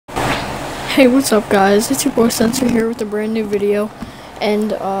Hey, what's up guys? It's your boy Sensor here with a brand new video,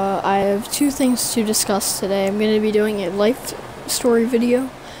 and I have two things to discuss today. I'm going to be doing a life story video,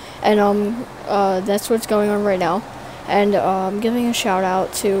 and that's what's going on right now. And I'm giving a shout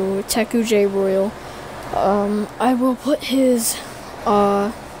out to Teku J Royal. I will put his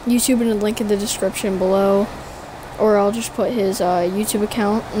YouTube and a link in the description below, or I'll just put his YouTube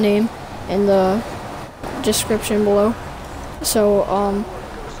account name in the description below. So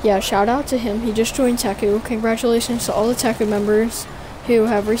yeah, shout out to him. He just joined Teku. Congratulations to all the Teku members who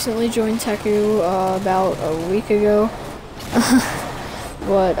have recently joined Teku about a week ago.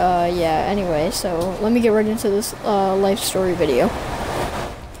 But yeah, anyway, so let me get right into this life story video.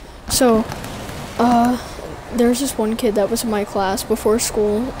 So there's this one kid that was in my class before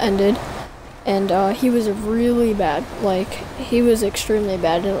school ended, and he was really bad. Like, he was extremely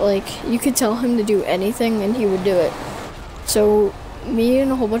bad. Like, you could tell him to do anything and he would do it. So me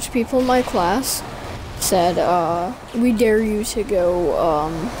and a whole bunch of people in my class said, we dare you to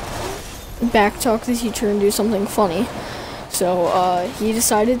go backtalk the teacher and do something funny. So he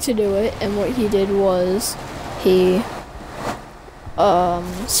decided to do it, and what he did was he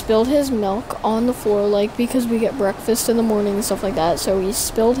spilled his milk on the floor, like, because we get breakfast in the morning and stuff like that. So he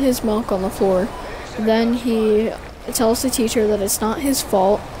spilled his milk on the floor. Then he tells the teacher that it's not his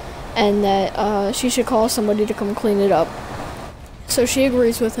fault and that she should call somebody to come clean it up. So she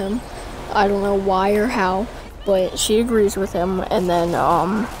agrees with him. I don't know why or how, but she agrees with him, and then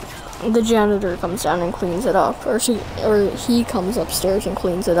the janitor comes down and cleans it up, or he comes upstairs and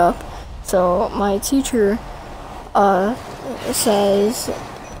cleans it up. So my teacher says,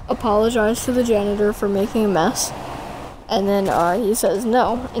 apologize to the janitor for making a mess, and then he says,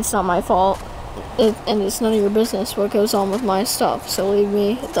 no, it's not my fault, and it's none of your business what goes on with my stuff, so leave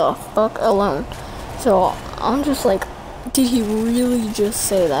me the fuck alone. So I'm just like, did he really just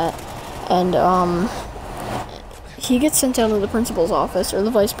say that? And he gets sent down to the principal's office, or the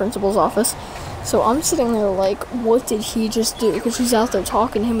vice principal's office. So I'm sitting there like, what did he just do? Because she's out there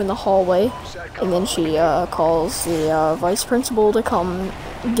talking to him in the hallway, and then she calls the vice principal to come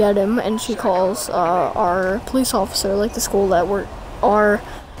get him, and she calls our police officer, like the school that our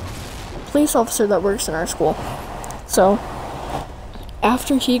police officer that works in our school. So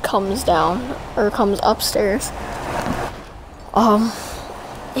after he comes down, or comes upstairs,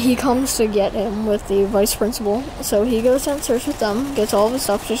 he comes to get him with the vice principal. So he goes downstairs with them, gets all of his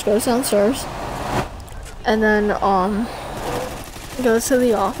stuff, just goes downstairs, and then goes to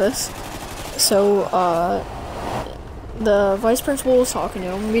the office. So the vice principal was talking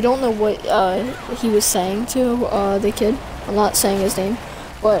to him. We don't know what he was saying to the kid. I'm not saying his name,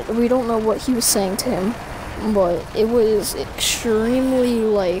 but we don't know what he was saying to him. But it was extremely,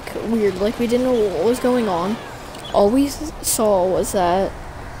 like, weird. Like, we didn't know what was going on. All we saw was that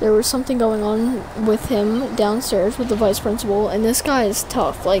there was something going on with him downstairs with the vice principal, and this guy is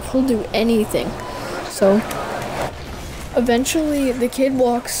tough. Like, he'll do anything. So eventually the kid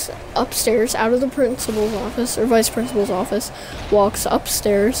walks upstairs out of the principal's office, or vice principal's office, walks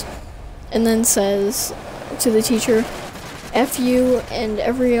upstairs, and then says to the teacher, F you and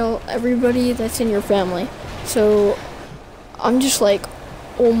everybody that's in your family. So I'm just like,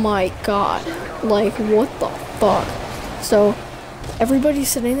 oh my god, like, what the fuck? So everybody's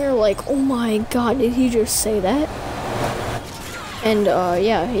sitting there like, oh my god, did he just say that? And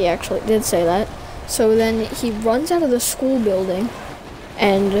yeah, he actually did say that. So then he runs out of the school building,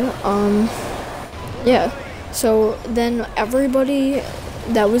 and yeah, so then everybody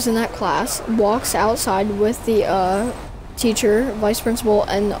that was in that class walks outside with the teacher, vice principal,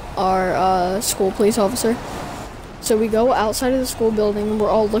 and our school police officer. So we go outside of the school building, and we're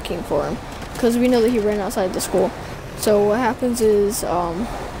all looking for him, because we know that he ran outside the school. So what happens is,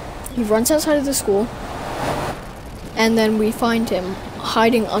 he runs outside of the school, and then we find him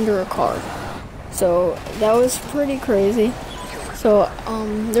hiding under a car. So that was pretty crazy. So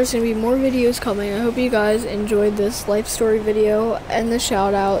there's gonna be more videos coming. I hope you guys enjoyed this life story video, and the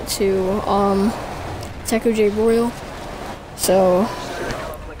shout out to Teku J Royal. So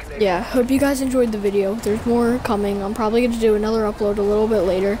yeah, hope you guys enjoyed the video. There's more coming. I'm probably going to do another upload a little bit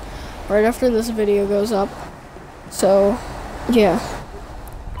later, right after this video goes up. So yeah,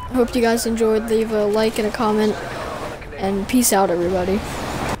 hope you guys enjoyed. Leave a like and a comment, and peace out, everybody.